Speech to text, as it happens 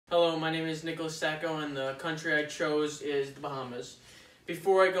my name is Nicolas Sacco, and the country I chose is the Bahamas.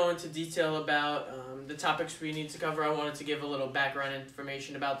 Before I go into detail about the topics we need to cover, I wanted to give a little background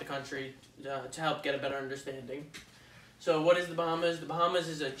information about the country to help get a better understanding. So what is the Bahamas? The Bahamas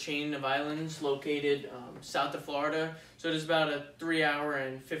is a chain of islands located south of Florida. So it is about a 3-hour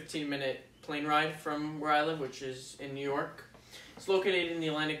and 15-minute plane ride from where I live, which is in New York. It's located in the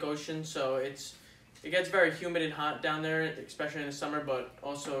Atlantic Ocean, so it gets very humid and hot down there, especially in the summer, but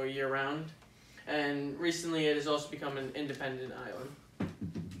also year-round. And recently it has also become an independent island.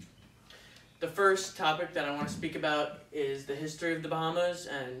 The first topic that I want to speak about is the history of the Bahamas.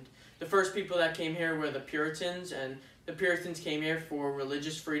 And the first people that came here were the Puritans, and the Puritans came here for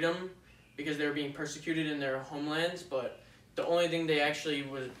religious freedom because they were being persecuted in their homelands, but the only thing they actually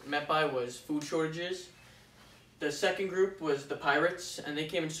were met by was food shortages. The second group was the pirates, and they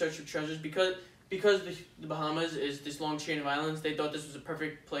came in search of treasures because the Bahamas is this long chain of islands. They thought this was a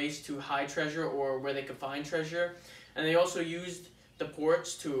perfect place to hide treasure or where they could find treasure. And they also used the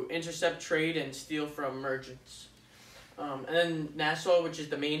ports to intercept trade and steal from merchants. And then Nassau, which is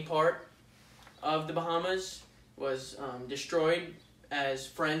the main part of the Bahamas, was destroyed as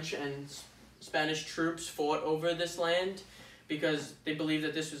French and Spanish troops fought over this land because they believed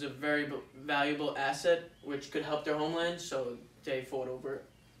that this was a very valuable asset which could help their homeland, so they fought over it.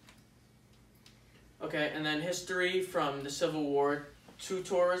 Okay, and then history from the Civil War to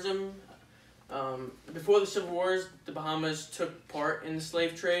tourism. Before the Civil Wars, the Bahamas took part in the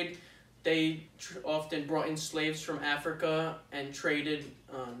slave trade. They often brought in slaves from Africa and traded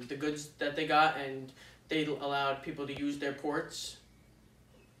the goods that they got, and they allowed people to use their ports.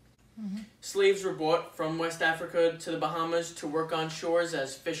 Mm-hmm. Slaves were brought from West Africa to the Bahamas to work on shores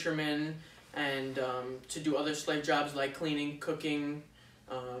as fishermen and to do other slave jobs like cleaning, cooking,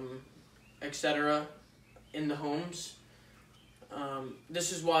 etc. in the homes.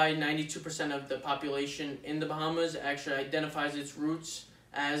 This is why 92% of the population in the Bahamas actually identifies its roots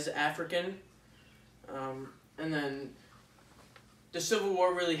as African. And then the Civil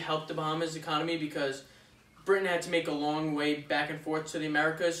War really helped the Bahamas economy because Britain had to make a long way back and forth to the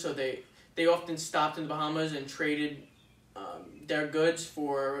Americas, so they often stopped in the Bahamas and traded their goods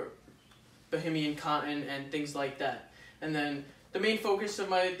for Bahamian cotton and things like that. And then the main focus of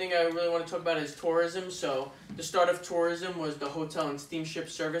my thing I really want to talk about is tourism. So the start of tourism was the Hotel and Steamship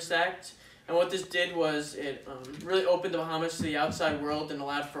Service Act. And what this did was it really opened the Bahamas to the outside world and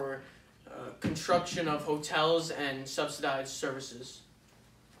allowed for construction of hotels and subsidized services.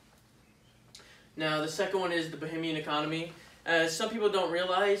 Now the second one is the Bahamian economy. As some people don't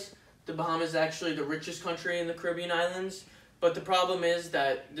realize, the Bahamas is actually the richest country in the Caribbean islands. But the problem is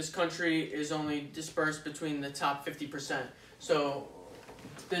that this country is only dispersed between the top 50%. So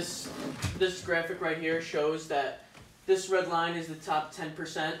this graphic right here shows that this red line is the top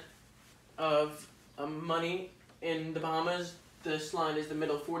 10% of money in the Bahamas. This line is the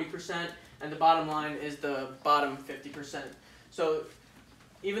middle 40%, and the bottom line is the bottom 50%. So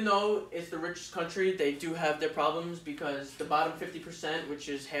even though it's the richest country, they do have their problems because the bottom 50%, which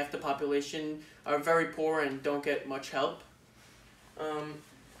is half the population, are very poor and don't get much help. And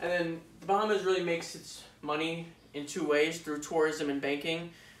then the Bahamas really makes its money in two ways, through tourism and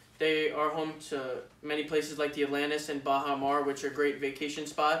banking. They are home to many places like the Atlantis and Bahamas, which are great vacation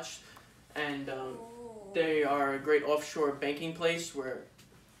spots, and they are a great offshore banking place,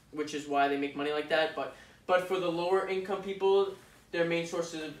 which is why they make money like that. But for the lower income people, their main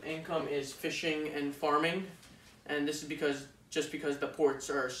sources of income is fishing and farming, and this is just because the ports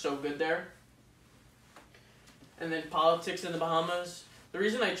are so good there. And then politics in the Bahamas. The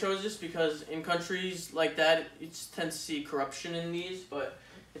reason I chose this because in countries like that, you tend to see corruption in these, but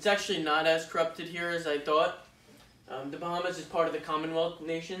it's actually not as corrupted here as I thought. The Bahamas is part of the Commonwealth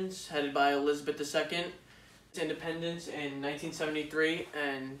nations, headed by Elizabeth II. Its independence in 1973,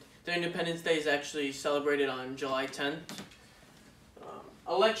 and their Independence Day is actually celebrated on July 10th.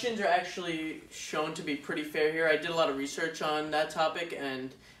 Elections are actually shown to be pretty fair here. I did a lot of research on that topic,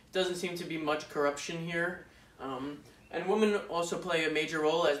 and it doesn't seem to be much corruption here. And women also play a major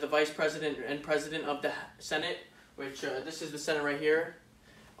role as the vice president and president of the Senate, which this is the Senate right here,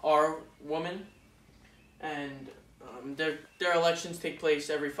 are women. And their elections take place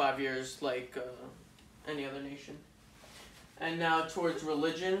every 5 years like any other nation. And now towards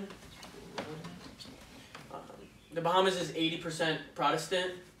religion. The Bahamas is 80%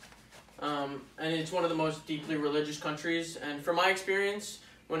 Protestant, and it's one of the most deeply religious countries. And from my experience,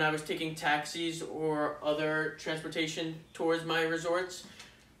 when I was taking taxis or other transportation towards my resorts,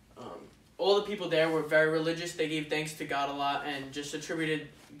 all the people there were very religious. They gave thanks to God a lot and just attributed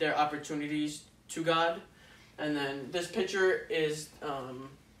their opportunities to God. And then this picture is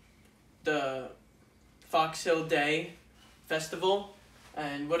the Fox Hill Day festival,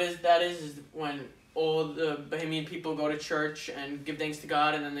 and that is when all the Bahamian people go to church and give thanks to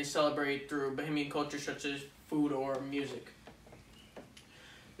God, and then they celebrate through Bahamian culture such as food or music.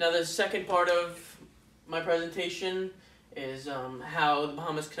 Now the second part of my presentation is how the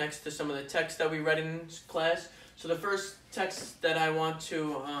Bahamas connects to some of the texts that we read in class. So the first text that I want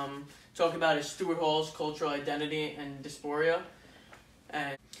to talk about is Stuart Hall's Cultural Identity and Diaspora.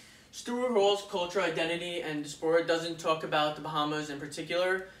 And Stuart Hall's Cultural Identity and Diaspora doesn't talk about the Bahamas in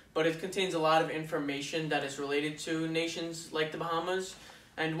particular, but it contains a lot of information that is related to nations like the Bahamas.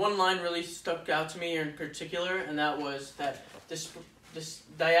 And one line really stuck out to me in particular, and that was that this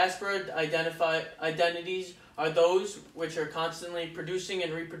diaspora identities are those which are constantly producing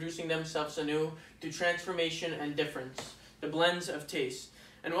and reproducing themselves anew through transformation and difference, the blends of taste.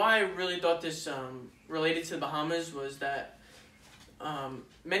 And why I really thought this related to the Bahamas was that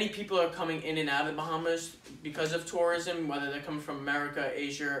many people are coming in and out of the Bahamas because of tourism, whether they're coming from America,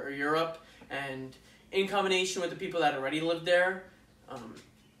 Asia, or Europe, and in combination with the people that already live there,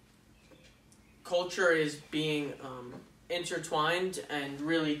 culture is being intertwined and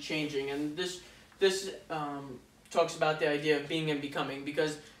really changing. And this talks about the idea of being and becoming,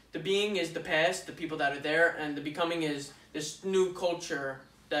 because the being is the past, the people that are there, and the becoming is this new culture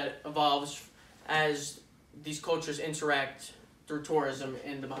that evolves as these cultures interact through tourism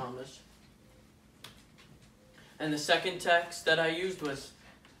in the Bahamas. And the second text that I used was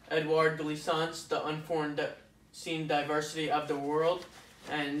Edouard Glissant's The Unforeseen Diversity of the World.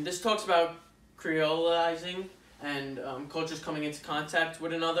 And this talks about creolizing and cultures coming into contact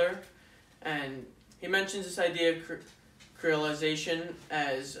with another. And he mentions this idea of creolization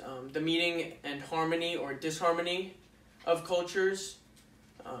as the meeting and harmony or disharmony of cultures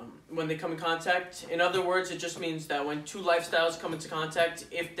when they come in contact. In other words, it just means that when two lifestyles come into contact,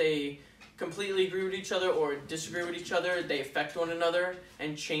 if they completely agree with each other or disagree with each other, they affect one another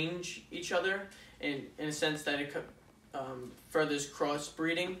and change each other in a sense that it furthers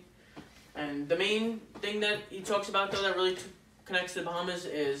crossbreeding. And the main thing that he talks about, though, that really connects to the Bahamas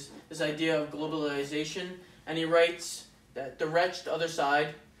is this idea of globalization. And he writes that the wretched other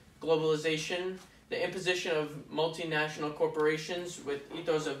side, globalization, the imposition of multinational corporations with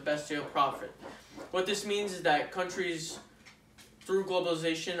ethos of bestial profit. What this means is that countries, through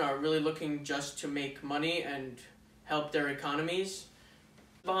globalization, are really looking just to make money and help their economies.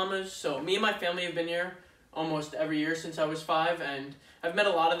 Bahamas. So me and my family have been here almost every year since I was 5, and I've met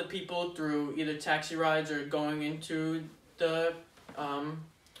a lot of the people through either taxi rides or going into the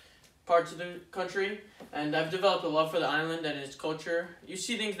parts of the country, and I've developed a love for the island and its culture. You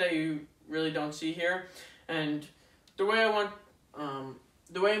see things that you really don't see here, and the way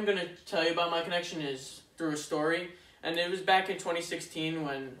I'm going to tell you about my connection is through a story. And it was back in 2016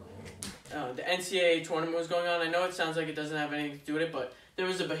 when the NCAA tournament was going on. I know it sounds like it doesn't have anything to do with it, but there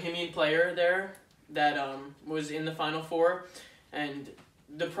was a Bahamian player there that was in the Final Four, and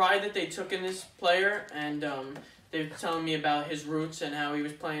the pride that they took in this player, and they were telling me about his roots and how he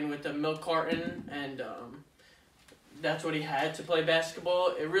was playing with a milk carton, and that's what he had to play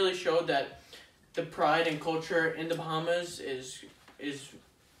basketball. It really showed that the pride and culture in the Bahamas is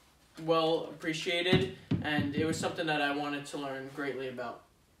well appreciated, and it was something that I wanted to learn greatly about.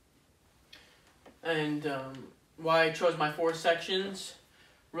 And why I chose my 4 sections.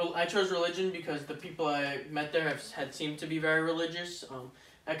 I chose religion because the people I met there had seemed to be very religious.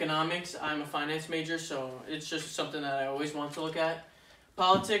 Economics, I'm a finance major, so it's just something that I always want to look at.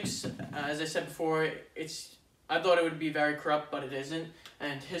 Politics, as I said before, I thought it would be very corrupt, but it isn't.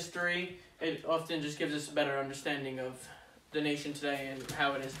 And history, it often just gives us a better understanding of the nation today and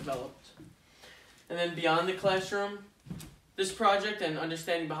how it has developed. And then beyond the classroom, this project and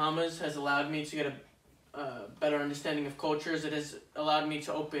understanding Bahamas has allowed me to get a better understanding of cultures. It has allowed me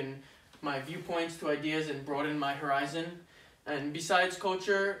to open my viewpoints to ideas and broaden my horizon. And besides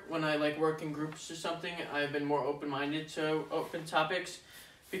culture, when I work in groups or something, I've been more open-minded to open topics,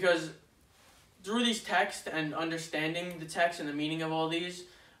 because through these texts and understanding the text and the meaning of all these,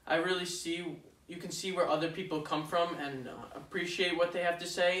 I really you can see where other people come from and appreciate what they have to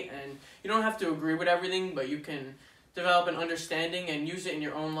say. And you don't have to agree with everything, but you can develop an understanding and use it in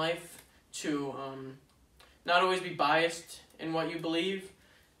your own life to not always be biased in what you believe.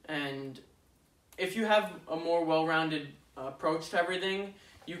 And if you have a more well-rounded approach to everything,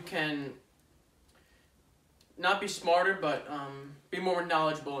 you can not be smarter, but be more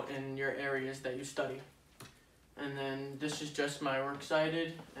knowledgeable in your areas that you study. And then this is just my works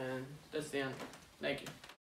cited, and that's the end. Thank you.